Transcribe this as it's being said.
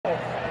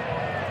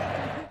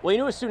Well, you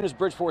knew as soon as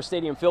Bridgeport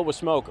Stadium filled with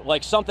smoke,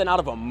 like something out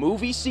of a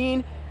movie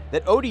scene,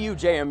 that ODU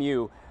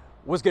JMU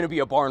was going to be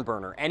a barn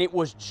burner. And it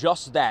was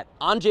just that.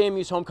 On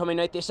JMU's homecoming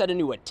night, they set a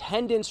new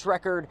attendance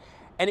record,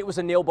 and it was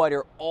a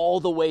nail-biter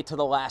all the way to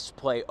the last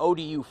play.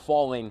 ODU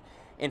falling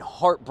in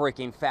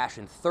heartbreaking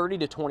fashion,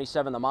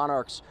 30-27. The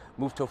Monarchs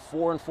moved to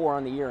 4-4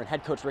 on the year, and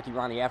head coach Ricky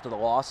Ronnie, after the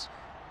loss,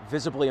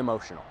 visibly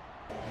emotional.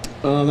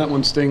 That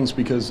one stings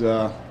because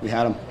we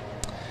had them.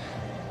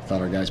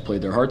 Thought our guys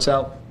played their hearts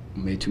out,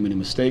 made too many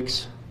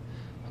mistakes,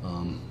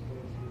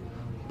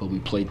 but we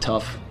played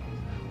tough.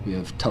 We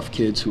have tough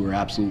kids who are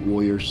absolute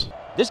warriors.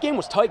 This game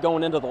was tight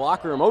going into the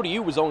locker room.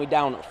 ODU was only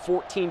down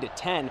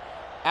 14-10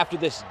 after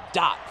this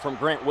dot from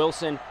Grant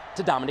Wilson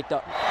to Dominic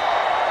Dutton.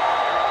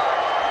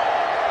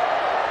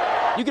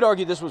 You could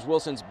argue this was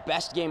Wilson's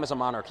best game as a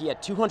Monarch. He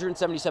had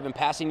 277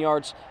 passing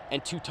yards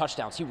and 2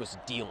 touchdowns. He was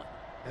dealing.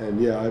 And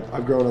yeah,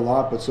 I've grown a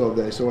lot, but so have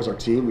they. So has our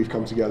team. We've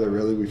come together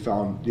really. We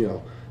found,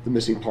 the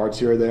missing parts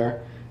here or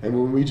there. And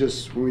when we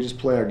just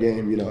play our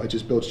game, it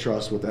just builds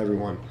trust with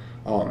everyone.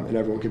 And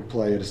everyone can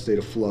play at a state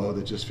of flow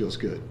that just feels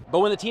good. But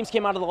when the teams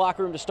came out of the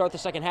locker room to start the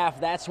second half,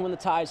 that's when the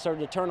tide started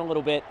to turn a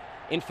little bit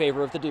in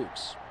favor of the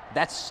Dukes.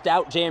 That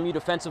stout JMU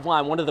defensive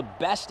line, one of the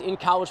best in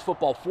college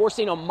football,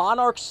 forcing a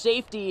Monarch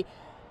safety,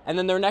 and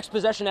then their next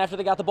possession after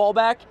they got the ball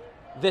back,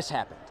 this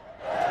happened.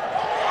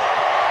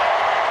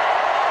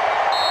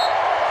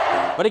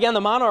 But again,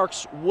 the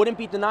Monarchs wouldn't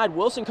be denied.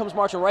 Wilson comes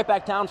marching right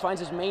back down, finds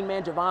his main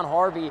man, Javon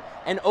Harvey,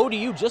 and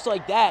ODU, just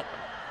like that,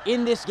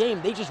 in this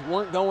game, they just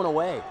weren't going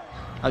away.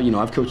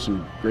 I've coached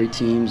some great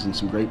teams and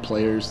some great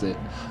players that,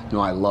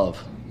 I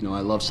love.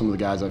 I love some of the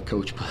guys I've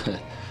coached, but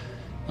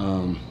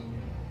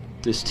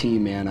this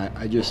team, man,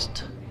 I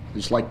just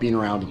like being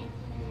around them.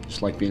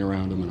 Just like being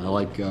around them, and I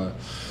like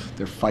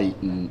their fight,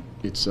 and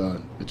it's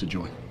a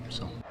joy.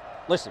 So,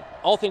 listen,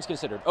 all things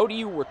considered,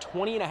 ODU were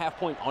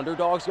 20.5-point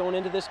underdogs going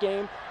into this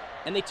game,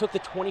 and they took the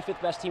 25th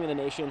best team in the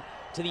nation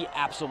to the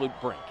absolute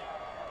brink.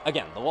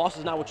 Again, the loss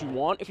is not what you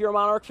want if you're a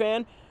Monarch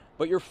fan,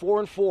 but you're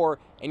 4-4,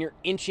 and you're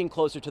inching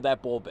closer to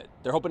that bowl bid.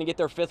 They're hoping to get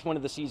their 5th win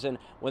of the season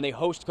when they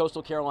host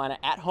Coastal Carolina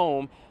at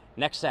home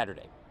next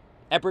Saturday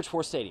at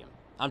Bridgeport Stadium.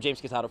 I'm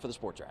James Cataldo for the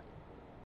Sports Wrap.